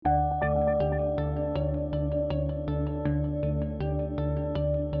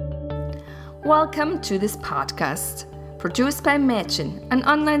Welcome to this podcast, produced by Imagine, an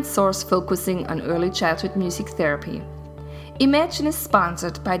online source focusing on early childhood music therapy. Imagine is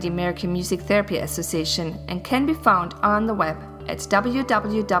sponsored by the American Music Therapy Association and can be found on the web at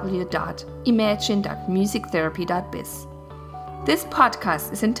www.imagine.musictherapy.biz. This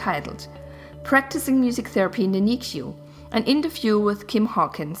podcast is entitled Practicing Music Therapy in the NICU, an interview with Kim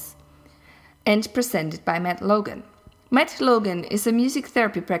Hawkins, and presented by Matt Logan. Matt Logan is a music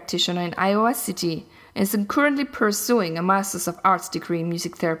therapy practitioner in Iowa City and is currently pursuing a Master's of Arts degree in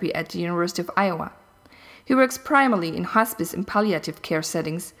music therapy at the University of Iowa. He works primarily in hospice and palliative care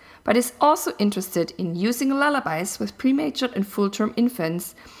settings, but is also interested in using lullabies with prematured and full-term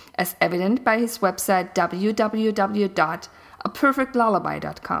infants, as evident by his website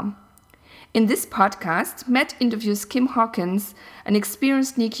www.aperfectlullaby.com. In this podcast, Matt interviews Kim Hawkins, an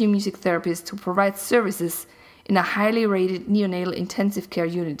experienced NICU music therapist who provides services in a highly rated neonatal intensive care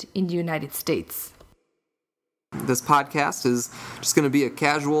unit in the United States. This podcast is just going to be a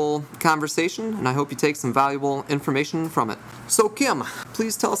casual conversation, and I hope you take some valuable information from it. So, Kim,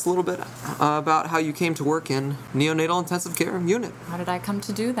 please tell us a little bit about how you came to work in neonatal intensive care unit. How did I come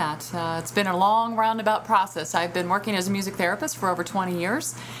to do that? It's been a long roundabout process. I've been working as a music therapist for over 20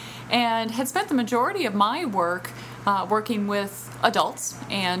 years and had spent the majority of my work working with adults,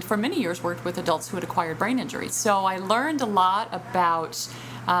 and for many years worked with adults who had acquired brain injuries. So I learned a lot about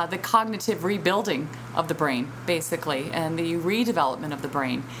the cognitive rebuilding of the brain, basically, and the redevelopment of the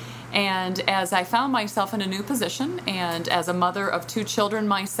brain. And as I found myself in a new position, and as a mother of 2 children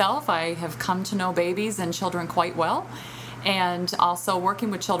myself, I have come to know babies and children quite well, and also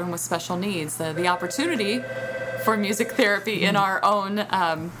working with children with special needs. The opportunity for music therapy in our own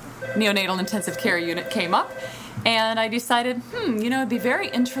neonatal intensive care unit came up, and I decided, it'd be very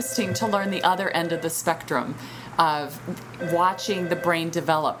interesting to learn the other end of the spectrum of watching the brain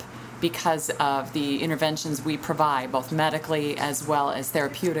develop because of the interventions we provide, both medically as well as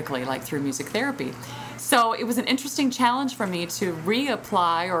therapeutically, like through music therapy. So it was an interesting challenge for me to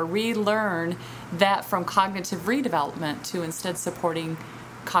reapply or relearn that from cognitive redevelopment to instead supporting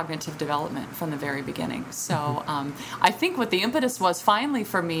cognitive development from the very beginning. So I think what the impetus was finally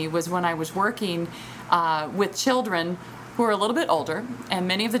for me was when I was working with children who are a little bit older, and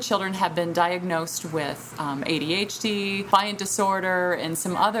many of the children have been diagnosed with ADHD, defiant disorder, and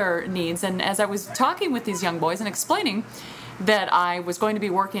some other needs. And as I was talking with these young boys and explaining that I was going to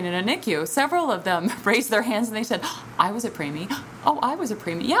be working in a NICU, several of them raised their hands and they said, I was a preemie. Oh, I was a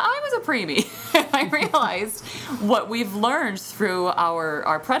preemie. Yeah, I was a preemie. I realized what we've learned through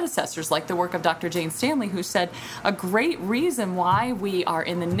our predecessors, like the work of Dr. Jane Stanley, who said a great reason why we are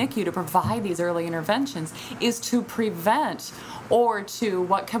in the NICU to provide these early interventions is to prevent, or to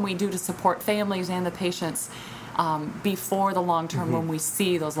what can we do to support families and the patients before the long term, when we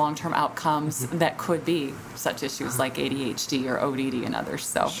see those long-term outcomes that could be such issues like ADHD or ODD and others.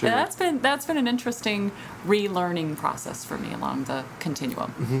 So that's been an interesting relearning process for me along the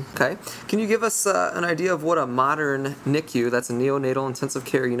continuum. Okay. Can you give us an idea of what a modern NICU, that's a neonatal intensive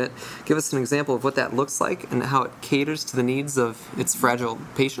care unit, give us an example of what that looks like and how it caters to the needs of its fragile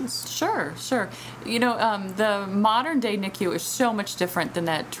patients? Sure. The modern day NICU is so much different than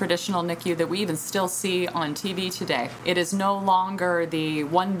that traditional NICU that we even still see on TV today. It is no longer the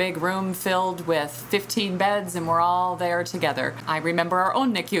one big room filled with 15 beds and we're all there together. I remember our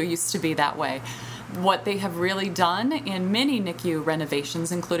own NICU used to be that way. What they have really done in many NICU renovations,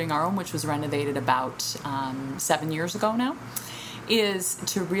 including our own, which was renovated about 7 years ago now, is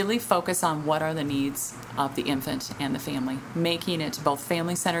to really focus on what are the needs of the infant and the family, making it both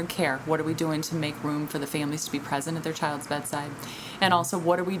family-centered care. What are we doing to make room for the families to be present at their child's bedside? And also,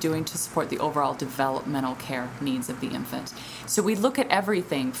 what are we doing to support the overall developmental care needs of the infant? So we look at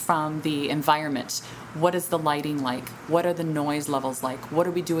everything from the environment. What is the lighting like? What are the noise levels like? What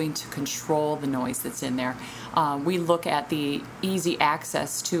are we doing to control the noise that's in there? We look at the easy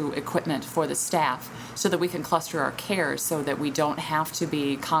access to equipment for the staff so that we can cluster our care so that we don't have to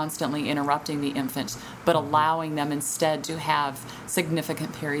be constantly interrupting the infant, but allowing them instead to have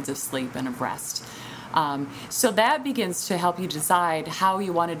significant periods of sleep and of rest. So that begins to help you decide how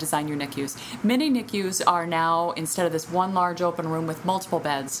you want to design your NICUs. Many NICUs are now, instead of this one large open room with multiple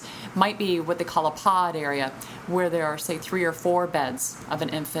beds, might be what they call a pod area, where there are, say, 3 or 4 beds of an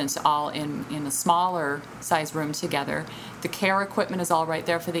infant all in a smaller size room together. The care equipment is all right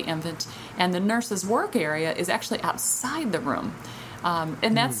there for the infant, and the nurse's work area is actually outside the room.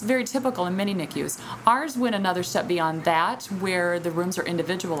 And that's very typical in many NICUs. Ours went another step beyond that, where the rooms are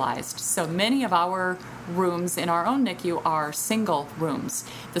individualized. So many of our rooms in our own NICU are single rooms.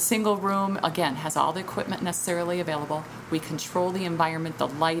 The single room, again, has all the equipment necessarily available. We control the environment, the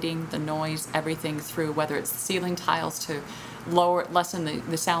lighting, the noise, everything through whether it's the ceiling tiles to lessen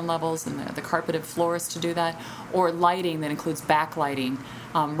the sound levels and the carpeted floors to do that, or lighting that includes backlighting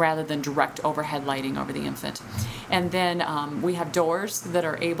rather than direct overhead lighting over the infant. And then we have doors that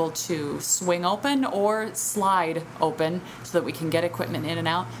are able to swing open or slide open so that we can get equipment in and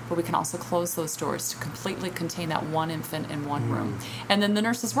out, but we can also close those doors to completely contain that one infant in one room. And then the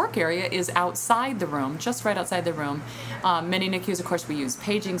nurse's work area is outside the room, just right outside the room. Many NICUs, of course, we use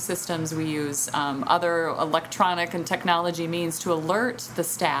paging systems, we use other electronic and technology means to alert the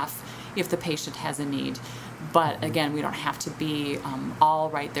staff if the patient has a need. But again, we don't have to be all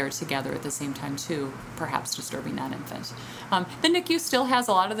right there together at the same time too, perhaps disturbing that infant. The NICU still has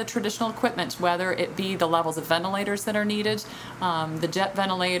a lot of the traditional equipment, whether it be the levels of ventilators that are needed, the jet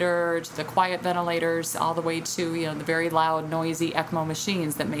ventilator, to the quiet ventilators, all the way to the very loud, noisy ECMO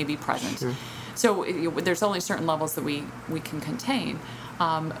machines that may be present. Sure. So there's only certain levels that we can contain.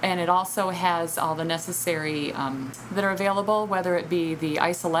 And it also has all the necessary that are available, whether it be the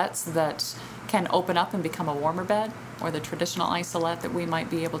isolettes that can open up and become a warmer bed, or the traditional isolette that we might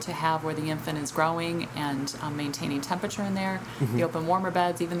be able to have where the infant is growing and maintaining temperature in there, the open warmer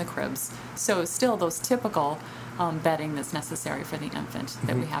beds, even the cribs. So still those typical bedding that's necessary for the infant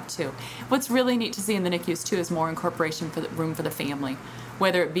that we have too. What's really neat to see in the NICUs too is more incorporation for the room for the family,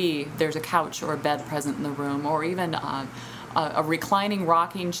 whether it be there's a couch or a bed present in the room, or even a reclining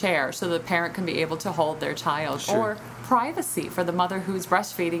rocking chair so the parent can be able to hold their child, or privacy for the mother who's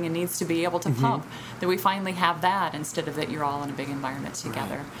breastfeeding and needs to be able to pump, that we finally have that instead of that you're all in a big environment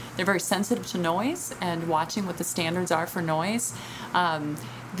together. Right. They're very sensitive to noise and watching what the standards are for noise.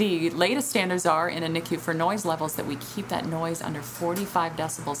 The latest standards are in a NICU for noise levels that we keep that noise under 45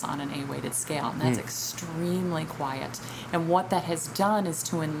 decibels on an A-weighted scale, and that's extremely quiet. And what that has done is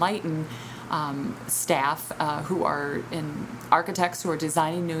to enlighten staff who are architects who are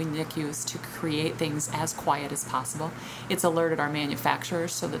designing new NICUs to create things as quiet as possible. It's alerted our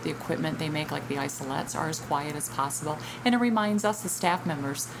manufacturers so that the equipment they make, like the isolettes, are as quiet as possible. And it reminds us as staff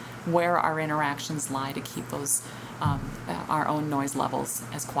members where our interactions lie to keep those our own noise levels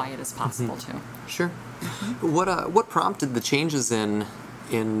as quiet as possible too. Sure. What prompted the changes in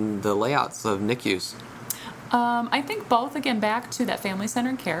the layouts of NICUs? I think both, again, back to that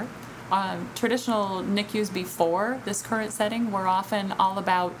family-centered care. Traditional NICUs before this current setting were often all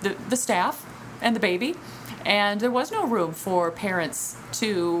about the staff and the baby, and there was no room for parents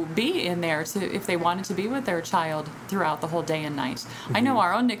to be in there if they wanted to be with their child throughout the whole day and night. I know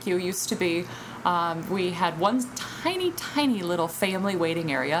our own NICU used to be, we had one tiny little family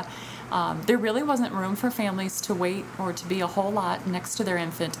waiting area. There really wasn't room for families to wait or to be a whole lot next to their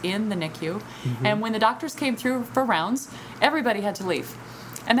infant in the NICU, and when the doctors came through for rounds, everybody had to leave.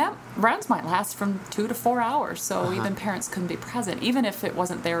 And that rounds might last from 2 to 4 hours, so even parents couldn't be present, even if it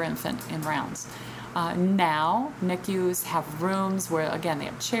wasn't their infant in rounds. Now, NICUs have rooms where, again, they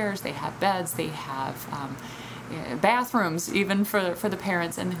have chairs, they have beds, they have bathrooms even for the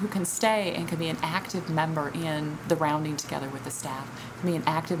parents, and who can stay and can be an active member in the rounding together with the staff, can be an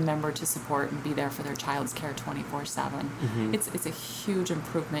active member to support and be there for their child's care 24/7. It's a huge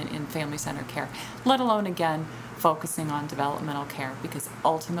improvement in family-centered care, let alone, again, focusing on developmental care, because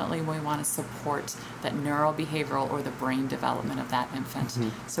ultimately we want to support that neurobehavioral or the brain development of that infant.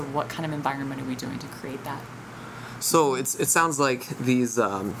 So what kind of environment are we doing to create that? So it sounds like these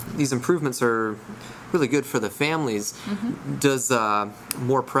improvements are really good for the families. Does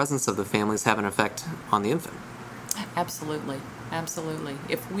more presence of the families have an effect on the infant? Absolutely.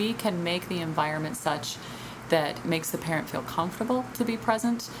 If we can make the environment such that makes the parent feel comfortable to be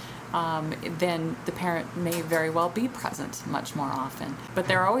present, then the parent may very well be present much more often. But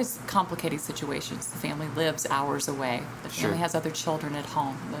there are always complicating situations. The family lives hours away. The family has other children at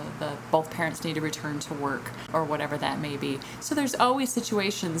home. Both parents need to return to work or whatever that may be. So there's always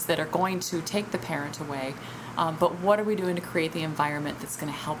situations that are going to take the parent away. But what are we doing to create the environment that's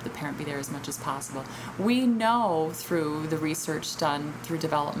going to help the parent be there as much as possible? We know through the research done through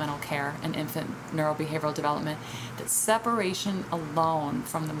developmental care and infant neurobehavioral development that separation alone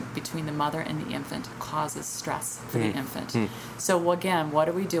between the mother and the infant causes stress for the infant. So again, what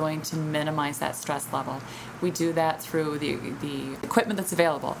are we doing to minimize that stress level? We do that through the equipment that's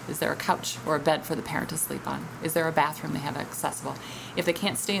available. Is there a couch or a bed for the parent to sleep on? Is there a bathroom they have accessible? If they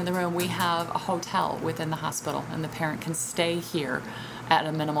can't stay in the room, we have a hotel within the hospital, and the parent can stay here at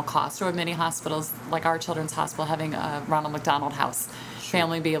a minimal cost, or many hospitals, like our Children's Hospital, having a Ronald McDonald House,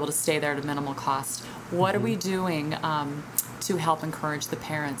 family be able to stay there at a minimal cost. What are we doing to help encourage the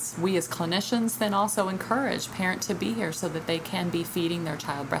parents? We as clinicians then also encourage parent to be here so that they can be feeding their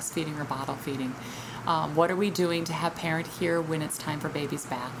child, breastfeeding or bottle feeding. What are we doing to have parent here when it's time for baby's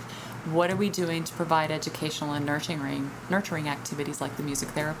bath? What are we doing to provide educational and nurturing activities like the music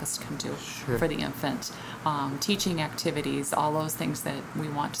therapist can do for the infant? Teaching activities, all those things that we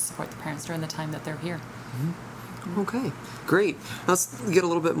want to support the parents during the time that they're here. Okay, great. Let's get a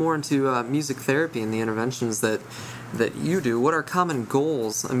little bit more into music therapy and the interventions that you do. What are common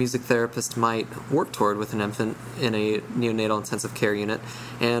goals a music therapist might work toward with an infant in a neonatal intensive care unit,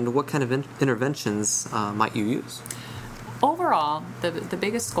 and what kind of interventions might you use? Overall, the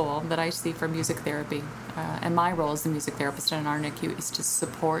biggest goal that I see for music therapy, and my role as the music therapist in our NICU, is to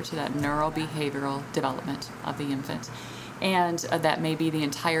support that neurobehavioral development of the infant. And that may be the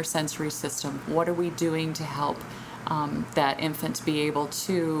entire sensory system. What are we doing to help that infant be able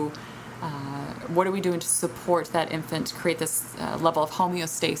to, what are we doing to support that infant create this level of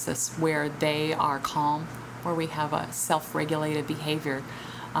homeostasis where they are calm, where we have a self-regulated behavior,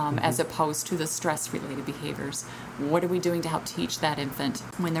 as opposed to the stress-related behaviors? What are we doing to help teach that infant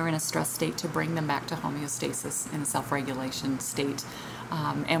when they're in a stress state to bring them back to homeostasis in a self-regulation state?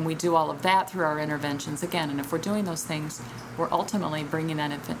 And we do all of that through our interventions again. And if we're doing those things, we're ultimately bringing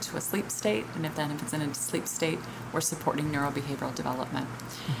that infant to a sleep state. And if that infant's in a sleep state, we're supporting neurobehavioral development.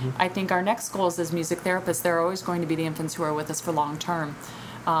 I think our next goals as music therapists, there are always going to be the infants who are with us for long term.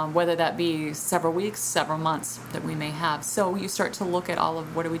 Whether that be several weeks, several months that we may have. So you start to look at all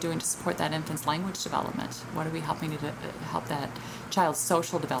of what are we doing to support that infant's language development? What are we helping to help that child's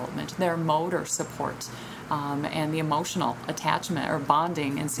social development, their motor support, and the emotional attachment or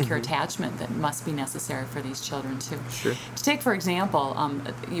bonding and secure attachment that must be necessary for these children too. Sure. To take, for example,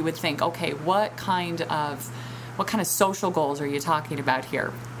 you would think, okay, what kind of social goals are you talking about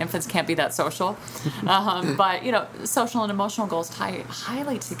here? Infants can't be that social. But, social and emotional goals tie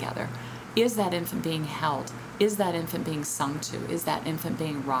highly together. Is that infant being held? Is that infant being sung to? Is that infant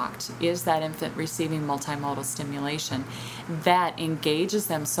being rocked? Is that infant receiving multimodal stimulation? That engages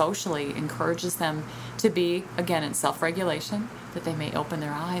them socially, encourages them to be, again, in self-regulation, that they may open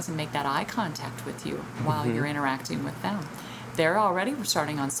their eyes and make that eye contact with you while you're interacting with them. They're already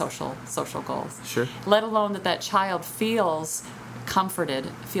starting on social goals. Sure. Let alone that child feels comforted,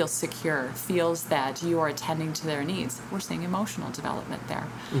 feels secure, feels that you are attending to their needs. We're seeing emotional development there.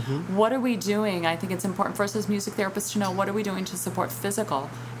 What are we doing? I think it's important for us as music therapists to know, what are we doing to support physical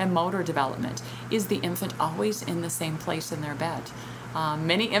and motor development? Is the infant always in the same place in their bed?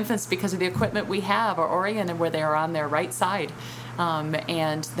 Many infants, because of the equipment we have, are oriented where they are on their right side.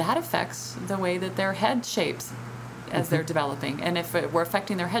 And that affects the way that their head shapes as they're developing. And if we're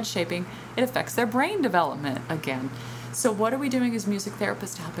affecting their head shaping, it affects their brain development again. So what are we doing as music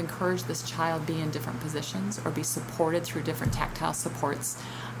therapists to help encourage this child be in different positions or be supported through different tactile supports?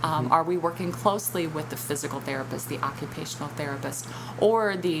 Are we working closely with the physical therapist, the occupational therapist,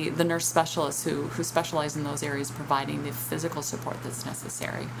 or the nurse specialists who specialize in those areas, providing the physical support that's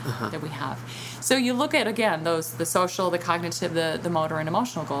necessary that we have? So you look at, again, the social, the cognitive, the motor, and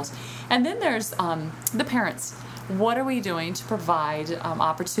emotional goals. And then there's the parents. What are we doing to provide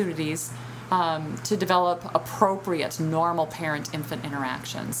opportunities to develop appropriate, normal parent-infant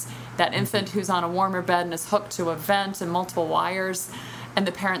interactions? That infant who's on a warmer bed and is hooked to a vent and multiple wires, and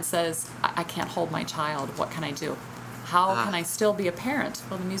the parent says, I can't hold my child, what can I do? How can I still be a parent?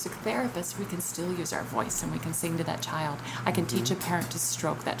 Well, the music therapist, we can still use our voice and we can sing to that child. I can teach a parent to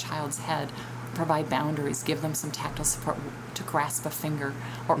stroke that child's head, provide boundaries, give them some tactile support to grasp a finger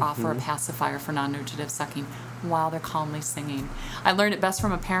or offer a pacifier for non-nutritive sucking while they're calmly singing. I learned it best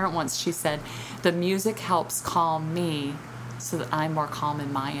from a parent once. She said, the music helps calm me so that I'm more calm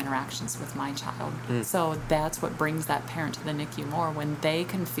in my interactions with my child. So that's what brings that parent to the NICU more, when they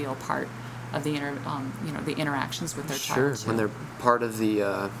can feel part of the the interactions with their child. Sure, when they're part of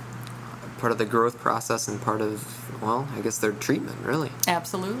the growth process and part of, well, I guess their treatment, really.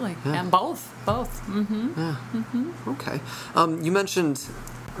 Absolutely, and both. Okay. You mentioned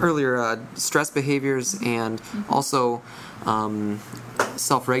earlier stress behaviors and also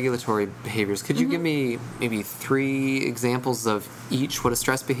self-regulatory behaviors. Could you give me maybe 3 examples of each, what a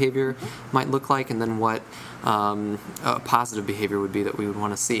stress behavior might look like, and then what a positive behavior would be that we would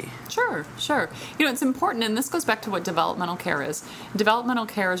want to see? Sure. It's important, and this goes back to what developmental care is. Developmental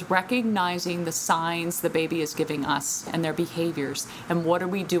care is recognizing the signs the baby is giving us and their behaviors, and what are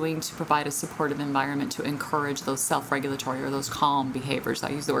we doing to provide a supportive environment to encourage those self-regulatory or those calm behaviors. I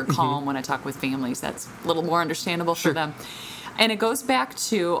use the word calm when I talk with families. That's a little more understandable for them. And it goes back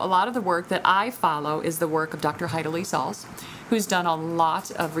to a lot of the work that I follow is the work of Dr. Heidelise Sauls, who's done a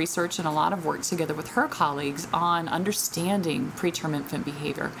lot of research and a lot of work together with her colleagues on understanding preterm infant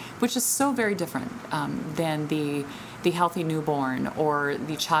behavior, which is so very different than the healthy newborn or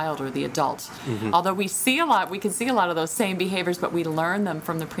the child or the adult. Although we can see a lot of those same behaviors, but we learn them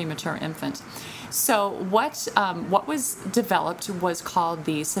from the premature infant. So what was developed was called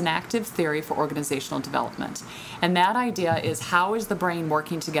the synactive theory for organizational development. And that idea is, how is the brain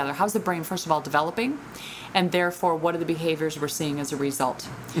working together? How's the brain, first of all, developing? And therefore, what are the behaviors we're seeing as a result?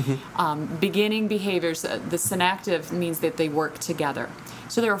 Beginning behaviors, the synactive means that they work together.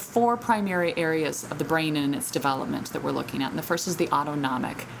 So there are 4 primary areas of the brain and its development that we're looking at. And the first is the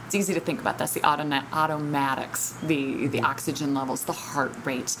autonomic. It's easy to think about. That's the automatics, the oxygen levels, the heart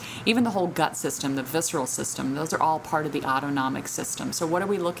rate, even the whole gut system, the visceral system. Those are all part of the autonomic system. So what are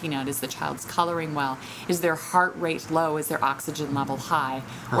we looking at? Is the child's coloring well? Is their heart rate low? Is their oxygen level high?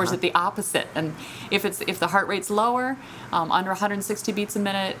 Or is it the opposite? And if the heart rate's lower, under 160 beats a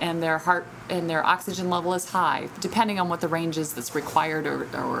minute, and their oxygen level is high, depending on what the range is that's required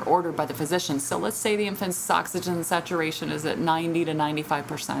or ordered by the physician. So let's say the infant's oxygen saturation is at 90 to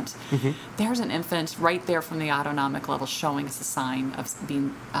 95%. There's an infant right there from the autonomic level showing us a sign of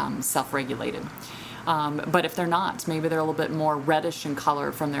being self-regulated. But if they're not, maybe they're a little bit more reddish in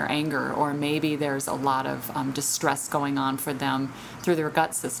color from their anger, or maybe there's a lot of distress going on for them through their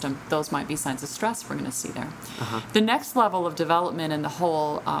gut system. Those might be signs of stress we're going to see there. The next level of development in the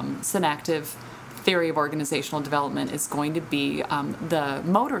whole synactive theory of organizational development is going to be the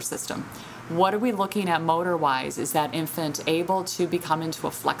motor system. What are we looking at motor-wise? Is that infant able to become into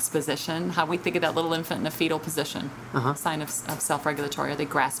a flex position? How we think of that little infant in a fetal position? Sign of self-regulatory. Are they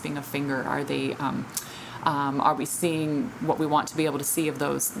grasping a finger? Are we seeing what we want to be able to see of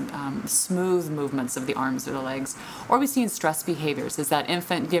those smooth movements of the arms or the legs? Or are we seeing stress behaviors? Is that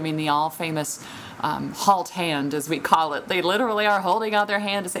infant giving the all-famous halt hand, as we call it? They literally are holding out their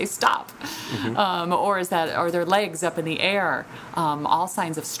hand to say stop. Or are their legs up in the air? All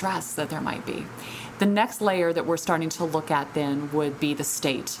signs of stress that there might be. The next layer that we're starting to look at then would be the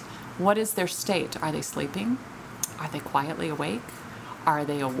state. What is their state? Are they sleeping? Are they quietly awake? Are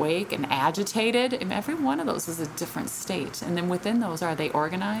they awake and agitated? And every one of those is a different state. And then within those, are they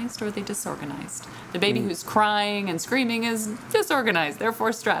organized or are they disorganized? The baby who's crying and screaming is disorganized,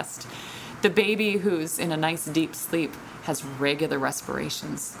 therefore stressed. The baby who's in a nice deep sleep has regular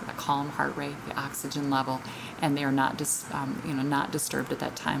respirations, a calm heart rate, the oxygen level, and they are not disturbed at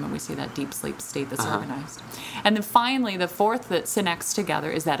that time, and we see that deep sleep state that's organized. And then finally, the fourth that connects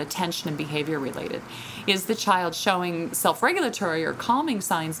together is that attention and behavior related. Is the child showing self-regulatory or calming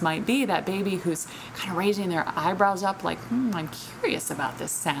signs? Might be that baby who's kind of raising their eyebrows up like, I'm curious about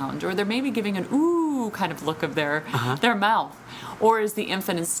this sound, or they're maybe giving an ooh kind of look of their mouth. Or is the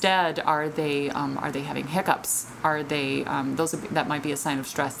infant instead, are they having hiccups? Are they that might be a sign of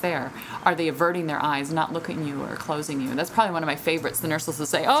stress there. Are they averting their eyes, not looking at you or closing you? That's probably one of my favorites. The nurses will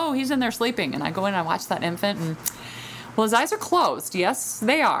say, oh, he's in there sleeping. And I go in and I watch that infant and, well, his eyes are closed. Yes,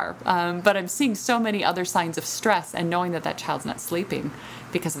 they are. But I'm seeing so many other signs of stress, and knowing that child's not sleeping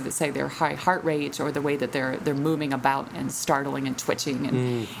because of, say, their high heart rate or the way that they're moving about and startling and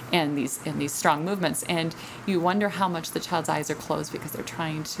twitching and these strong movements. And you wonder how much the child's eyes are closed because they're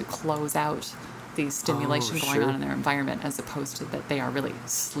trying to close out the stimulation going on in their environment, as opposed to that they are really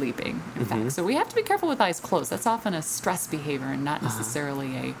sleeping, in fact. So we have to be careful with eyes closed. That's often a stress behavior and not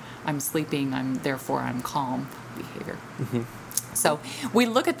necessarily a I'm sleeping, therefore I'm calm behavior. So we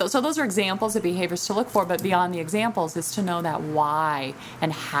look at those. So those are examples of behaviors to look for, but beyond the examples is to know that why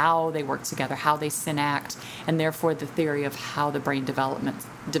and how they work together, how they synact, and therefore the theory of how the brain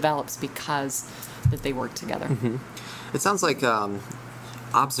develops because that they work together. It sounds like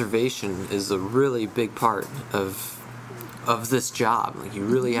observation is a really big part of this job. Like, you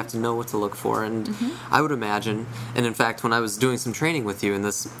really have to know what to look for, and I would imagine, and in fact when I was doing some training with you in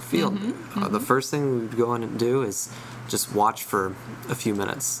this field, the first thing we would go in and do is just watch for a few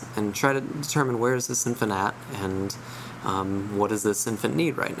minutes and try to determine where is this infant at and what does this infant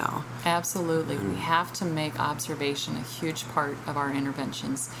need right now. Absolutely. We have to make observation a huge part of our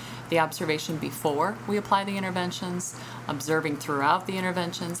interventions. The observation before we apply the interventions, observing throughout the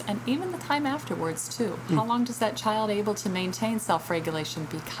interventions, and even the time afterwards too. How long does that child able to maintain self-regulation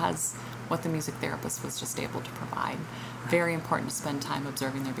because what the music therapist was just able to provide? Very important to spend time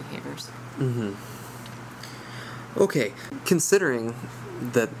observing their behaviors. Okay, considering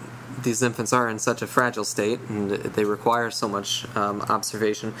that these infants are in such a fragile state and they require so much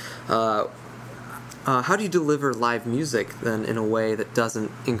observation, How do you deliver live music then in a way that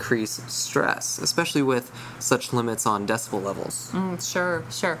doesn't increase stress, especially with such limits on decibel levels? Sure.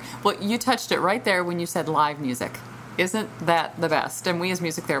 Well, you touched it right there when you said live music. Isn't that the best? And we as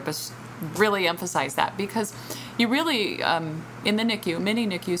music therapists really emphasize that, because you really, in the NICU, many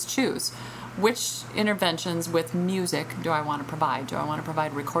NICUs choose which interventions with music do I want to provide. Do I want to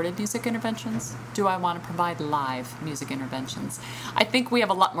provide recorded music interventions? Do I want to provide live music interventions? I think we have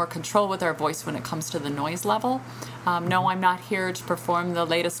a lot more control with our voice when it comes to the noise level. No, I'm not here to perform the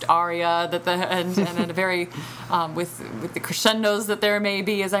latest aria and a very with the crescendos that there may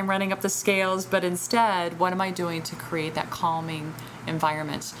be as I'm running up the scales, but instead, what am I doing to create that calming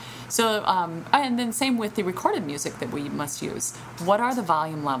environment? So, and then same with the recorded music that we must use. What are the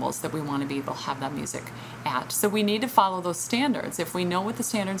volume levels that we want to be able to have that music at? So we need to follow those standards. If we know what the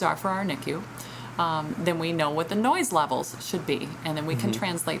standards are for our NICU, then we know what the noise levels should be, and then we can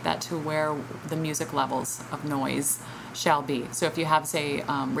translate that to where the music levels of noise shall be. So if you have, say,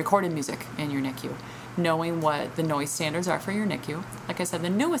 recorded music in your NICU, knowing what the noise standards are for your NICU. Like I said, the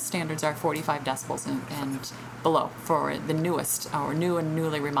newest standards are 45 decibels and below for the newest or new and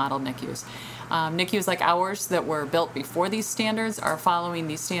newly remodeled NICUs. NICUs like ours that were built before these standards are following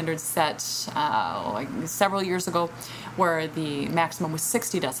these standards set like several years ago, where the maximum was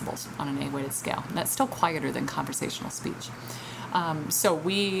 60 decibels on an A-weighted scale. And that's still quieter than conversational speech. So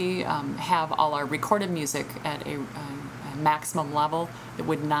we have all our recorded music at a maximum level that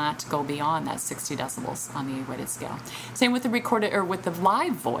would not go beyond that 60 decibels on the A-weighted scale. Same with the recorded or with the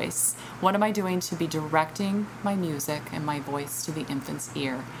live voice. What am I doing to be directing my music and my voice to the infant's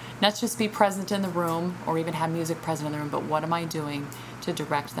ear? Not just be present in the room or even have music present in the room, but what am I doing to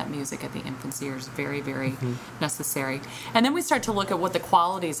direct that music at the infant's ears? Very, very necessary. And then we start to look at what the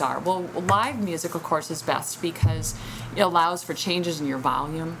qualities are. Well, live music, of course, is best because it allows for changes in your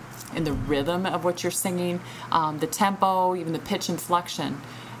volume, in the rhythm of what you're singing, the tempo, even the pitch inflection.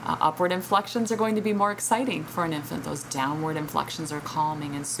 Upward inflections are going to be more exciting for an infant. Those downward inflections are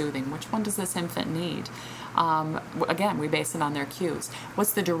calming and soothing. Which one does this infant need? Again, we base it on their cues.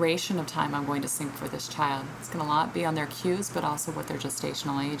 What's the duration of time I'm going to sing for this child? It's going to lot be on their cues, but also what their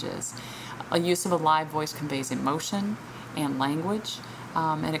gestational age is. A use of a live voice conveys emotion and language.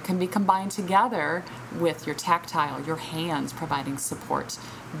 And it can be combined together with your tactile, your hands providing support,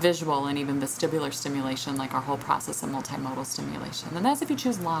 visual and even vestibular stimulation, like our whole process of multimodal stimulation. And that's if you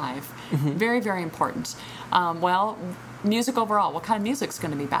choose live. Very, very important. Well, music overall, what kind of music is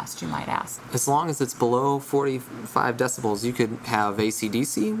going to be best, you might ask? As long as it's below 45 decibels, you could have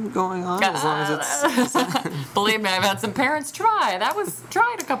AC/DC going on, as long as it's... Believe me, I've had some parents try. That was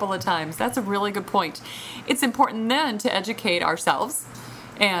tried a couple of times. That's a really good point. It's important then to educate ourselves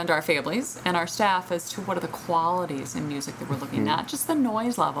and our families and our staff as to what are the qualities in music that we're looking at. Not just the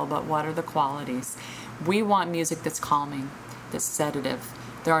noise level, but what are the qualities. We want music that's calming, that's sedative.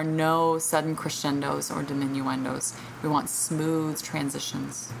 There are no sudden crescendos or diminuendos. We want smooth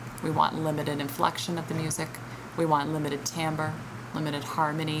transitions. We want limited inflection of the music. We want limited timbre, limited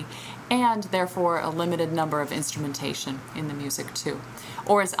harmony, and therefore a limited number of instrumentation in the music too.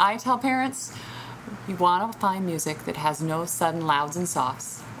 Or as I tell parents, you want to find music that has no sudden louds and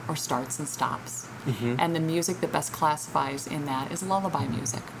softs or starts and stops. And the music that best classifies in that is lullaby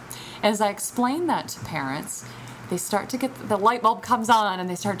music. As I explain that to parents, they start to get, the light bulb comes on and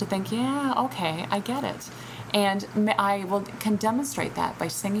they start to think, yeah, okay, I get it. And can demonstrate that by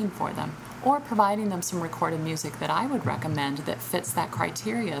singing for them or providing them some recorded music that I would recommend that fits that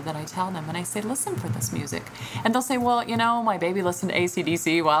criteria that I tell them. And I say, listen for this music. And they'll say, well, you know, my baby listened to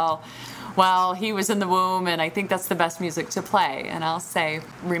AC/DC while he was in the womb, and I think that's the best music to play. And I'll say,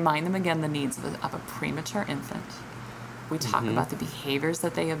 remind them again the needs of a premature infant. We talk about the behaviors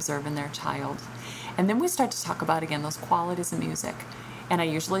that they observe in their child. And then we start to talk about, again, those qualities of music. And I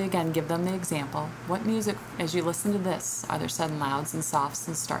usually, again, give them the example. What music, as you listen to this, are there sudden louds and softs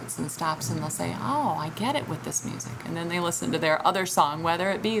and starts and stops? And they'll say, oh, I get it with this music. And then they listen to their other song, whether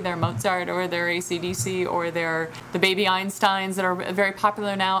it be their Mozart or their AC/DC or the Baby Einsteins that are very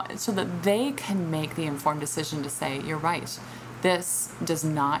popular now, so that they can make the informed decision to say, you're right, this does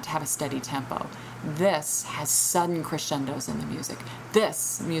not have a steady tempo. This has sudden crescendos in the music.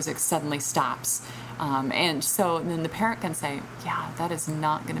 This music suddenly stops. And so then the parent can say, yeah, that is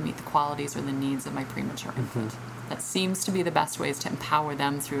not going to meet the qualities or the needs of my premature infant. That seems to be the best ways to empower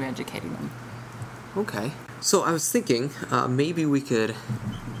them through educating them. Okay. So I was thinking maybe we could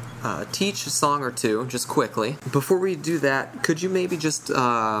teach a song or two, just quickly. Before we do that, could you maybe just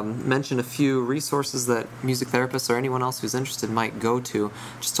mention a few resources that music therapists or anyone else who's interested might go to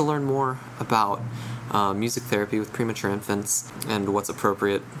just to learn more about music therapy with premature infants and what's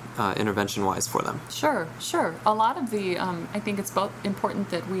appropriate intervention-wise for them? Sure. A lot of the, I think it's both important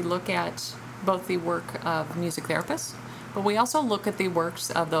that we look at both the work of music therapists, but we also look at the works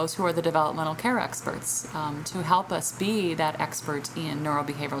of those who are the developmental care experts to help us be that expert in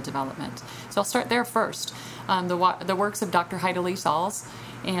neurobehavioral development. So I'll start there first. The works of Dr. Heidi Sauls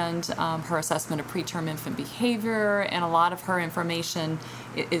and her assessment of preterm infant behavior, and a lot of her information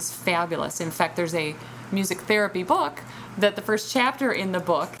is fabulous. In fact, there's a music therapy book that the first chapter in the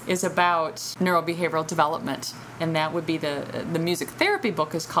book is about neurobehavioral development, and that would be the music therapy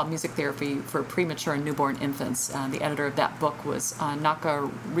book is called Music Therapy for Premature and Newborn Infants. The editor of that book was Naka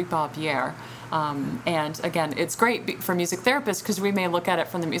Ripa-Pierre. And again, it's great for music therapists because we may look at it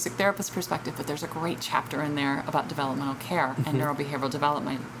from the music therapist perspective, but there's a great chapter in there about developmental care and neurobehavioral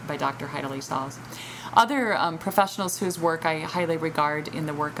development by Dr. Heidi Sauls. Other professionals whose work I highly regard in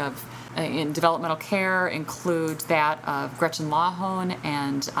the work of in developmental care include that of Gretchen Lahone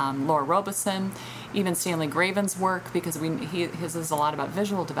and Laura Robeson, even Stanley Graven's work, because his is a lot about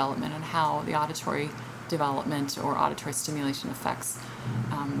visual development and how the auditory development or auditory stimulation affects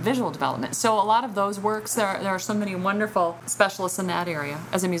visual development. So a lot of those works, there are so many wonderful specialists in that area.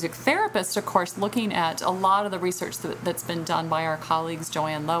 As a music therapist, of course, looking at a lot of the research that's been done by our colleagues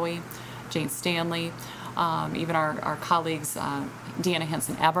Joanne Lowy, Jane Stanley, even our colleagues Deanna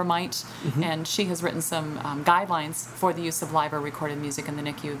Hansen-Abermite, and she has written some guidelines for the use of live or recorded music in the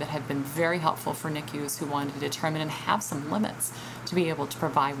NICU that have been very helpful for NICUs who wanted to determine and have some limits to be able to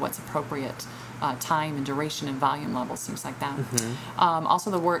provide what's appropriate time and duration and volume levels, things like that.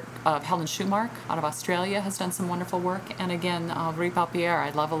 Also the work of Helen Schumark out of Australia has done some wonderful work, and again, Ripa-Pierre, I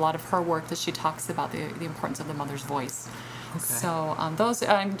love a lot of her work that she talks about the importance of the mother's voice. Okay. So those,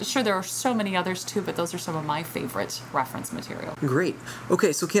 I'm sure there are so many others too, but those are some of my favorite reference material. Great.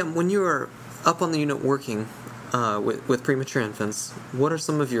 Okay, so Kim, when you are up on the unit working with premature infants, what are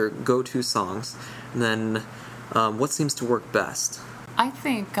some of your go-to songs? And then what seems to work best? I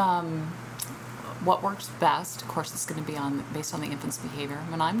think what works best, of course, is going to be based on the infant's behavior.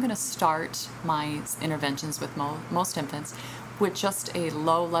 And I'm going to start my interventions with most infants with just a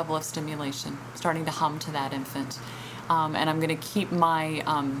low level of stimulation, starting to hum to that infant. And I'm going to keep my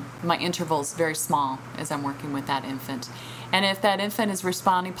my intervals very small as I'm working with that infant. And if that infant is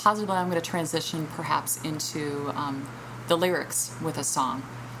responding positively, I'm going to transition perhaps into the lyrics with a song.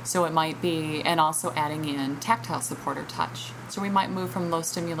 So it might be, and also adding in tactile support or touch. So we might move from low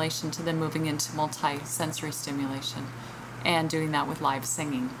stimulation to then moving into multi-sensory stimulation and doing that with live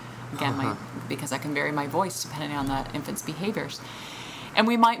singing. Again, because I can vary my voice depending on the infant's behaviors. And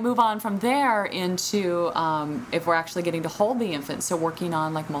we might move on from there into, if we're actually getting to hold the infant, so working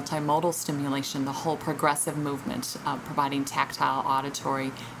on like multimodal stimulation, the whole progressive movement, providing tactile,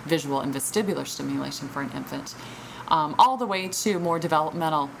 auditory, visual, and vestibular stimulation for an infant. All the way to more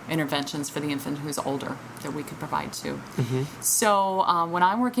developmental interventions for the infant who's older that we could provide too. So when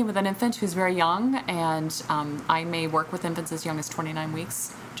I'm working with an infant who's very young, and I may work with infants as young as 29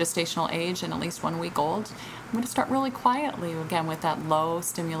 weeks gestational age and at least 1 week old, I'm going to start really quietly again with that low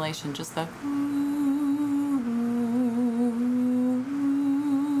stimulation, just the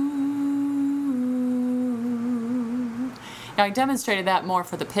Now, I demonstrated that more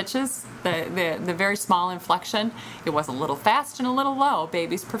for the pitches, the very small inflection. It was a little fast and a little low.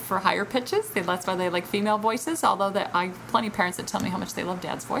 Babies prefer higher pitches. That's why they like female voices, although I have plenty of parents that tell me how much they love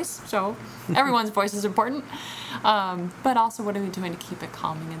Dad's voice. So everyone's voice is important. But also, what are we doing to keep it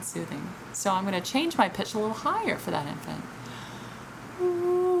calming and soothing? So I'm going to change my pitch a little higher for that infant.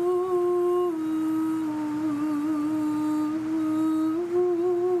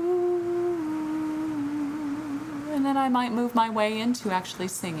 And then I might move my way into actually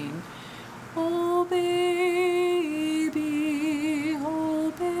singing. Oh baby,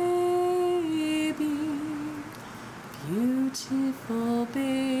 beautiful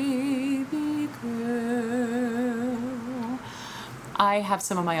baby girl. I have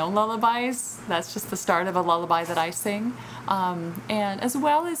some of my own lullabies. That's just the start of a lullaby that I sing. And as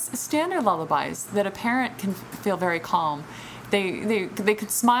well as standard lullabies that a parent can feel very calm. They could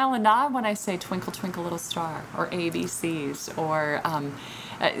smile and nod when I say Twinkle, Twinkle, Little Star, or ABCs, or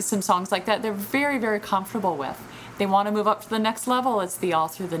some songs like that. They're very, very comfortable with. They want to move up to the next level. It's the All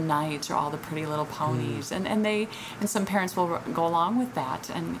Through the Night or All the Pretty Little Ponies. And some parents will go along with that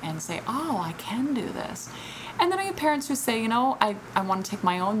and say, oh, I can do this. And then I have parents who say, I want to take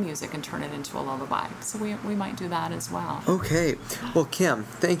my own music and turn it into a lullaby. So we might do that as well. Okay. Well, Kim,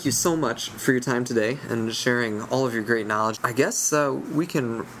 thank you so much for your time today and sharing all of your great knowledge. I guess we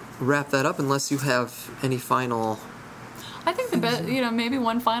can wrap that up unless you have any final... I think maybe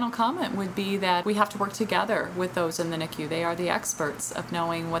one final comment would be that we have to work together with those in the NICU. They are the experts of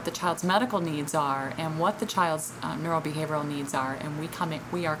knowing what the child's medical needs are and what the child's neurobehavioral needs are, and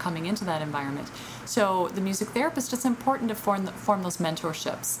we are coming into that environment. So the music therapist, it's important to form those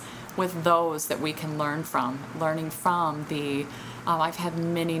mentorships with those that we can learn from. Learning from I've had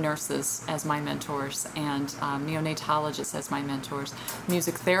many nurses as my mentors and neonatologists as my mentors,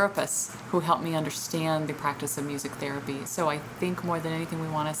 music therapists who help me understand the practice of music therapy. So I think more than anything we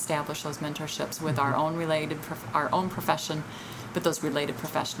want to establish those mentorships with our own profession, but those related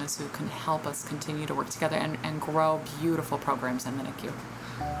professionals who can help us continue to work together and grow beautiful programs in the NICU.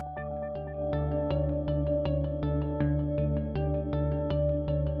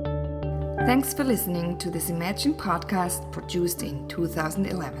 Thanks for listening to this Imagine podcast produced in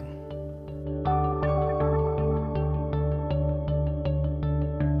 2011.